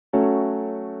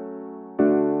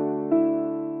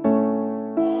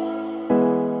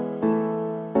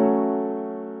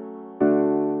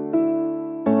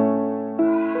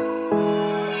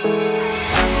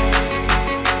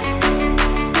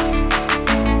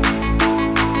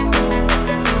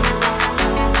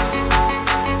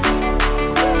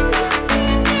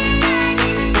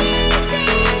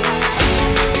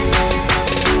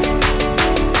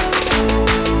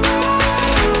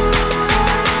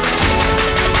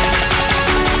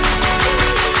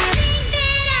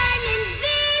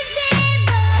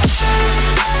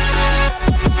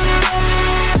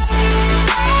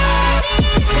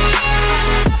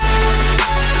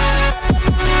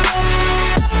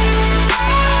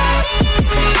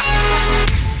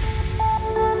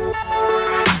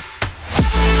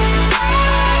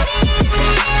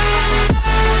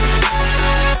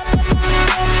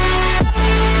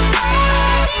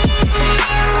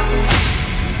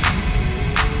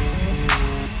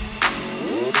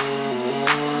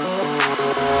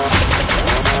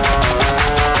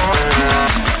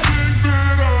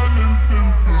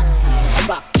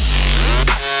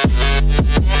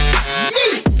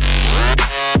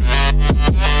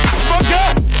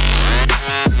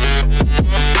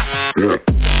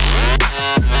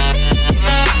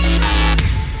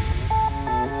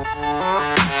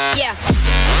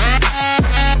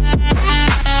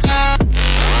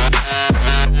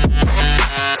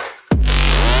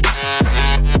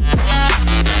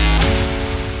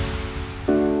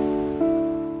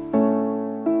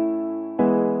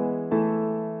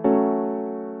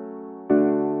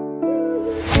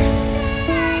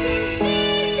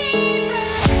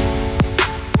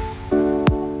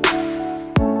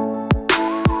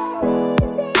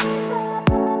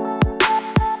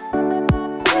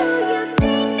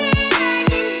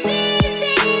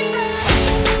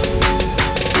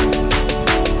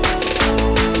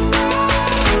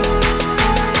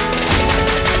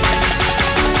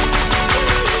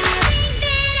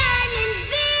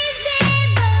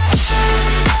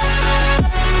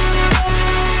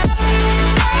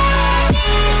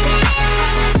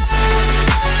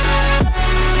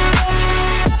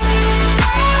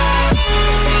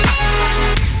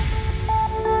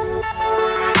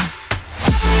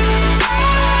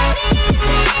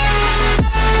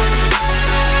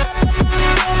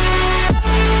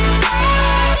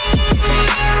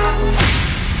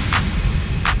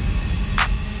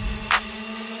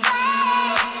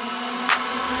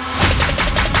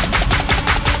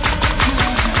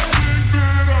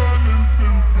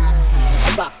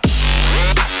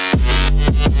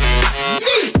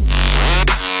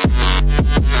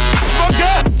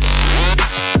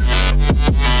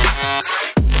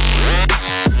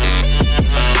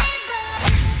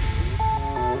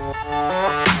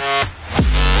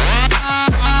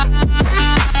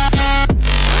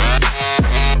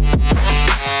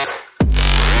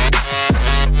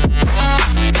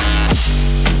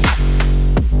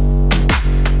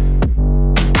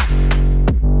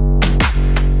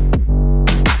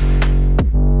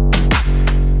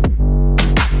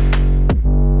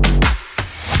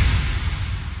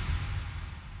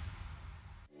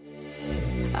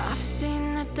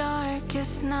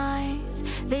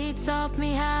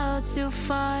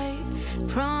fight.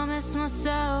 Promise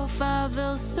myself I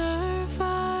will survive.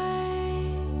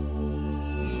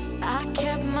 I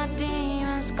kept my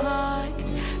demons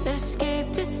clocked,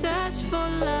 escaped to search for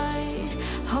light.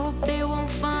 Hope they won't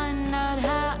find out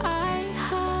how I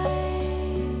hide.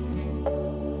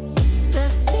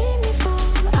 They've seen me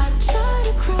fall, I try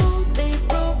to crawl. They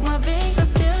broke my wings, I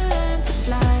still learn to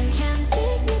fly. Can't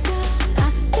take me down, I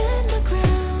stand my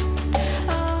ground.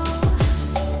 Oh,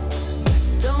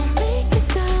 don't make a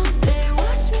sound, they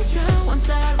watch me drown. Once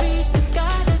I reach the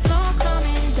sky, there's no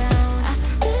coming down. I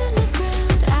stand my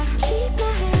ground, I keep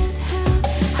my head held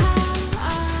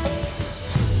high.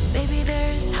 Baby,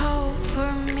 there's hope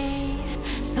for me,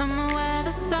 somewhere where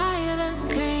the silence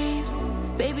screams.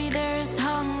 Baby, there's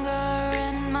hunger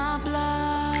in my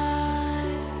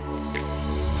blood,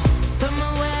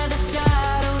 somewhere where the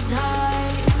shadows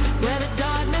hide, where the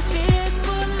darkness fears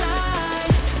for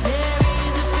light. There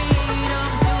is a freedom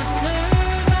to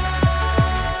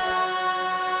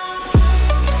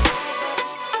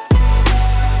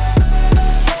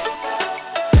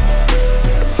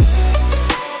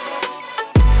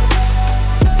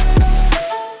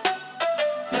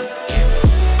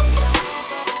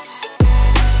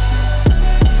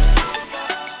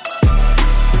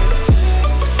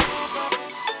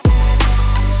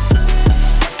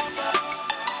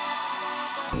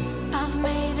I've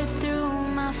made it through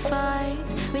my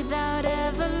fights without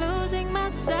ever losing my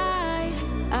sight.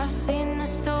 I've seen the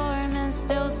storm and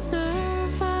still survived.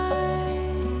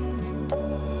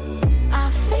 I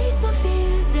face my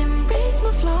fears, embrace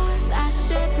my flaws. I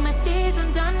shed my tears,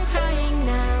 I'm done crying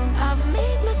now. I've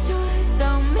made my choice,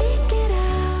 I'll make it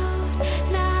out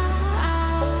now.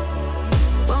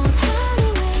 Won't hide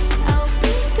away, I'll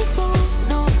break these walls.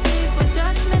 No fear for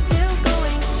judgment, still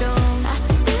going strong. I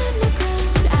stand my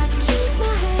ground, I keep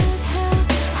my head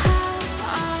held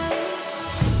high.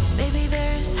 Baby,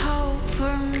 there's hope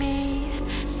for me,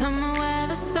 somewhere where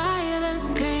the silence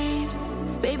screams.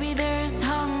 Baby, there's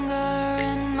hunger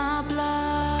in my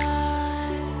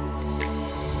blood,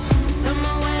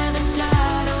 somewhere where the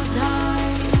shadows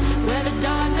hide, where the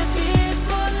darkness fears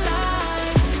for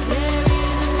light. There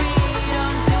is a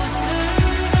freedom to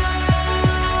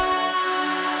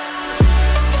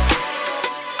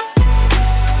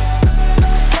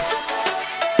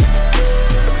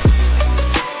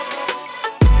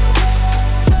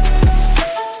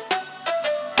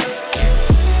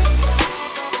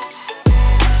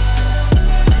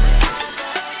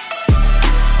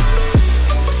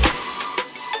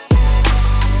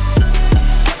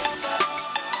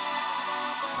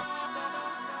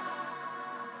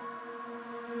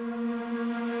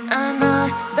I'm not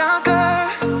the girl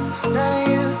that I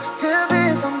used to be.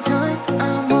 Sometime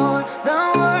I'm more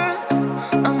than words.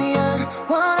 I'm beyond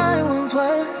what I once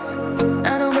was.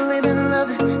 I don't believe in love,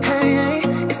 hey, hey.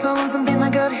 If I want something, I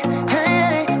got it,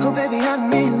 hey, hey. Oh baby, I don't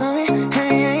need love me,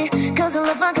 hey, hey. Cause I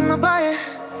love I cannot buy it.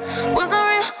 Wasn't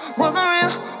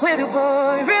real with you,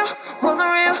 boy. Real,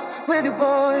 wasn't real with you,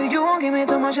 boy. You won't give me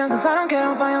too much chances, I don't care,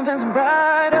 I'm fine, I'm fancy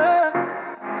brighter.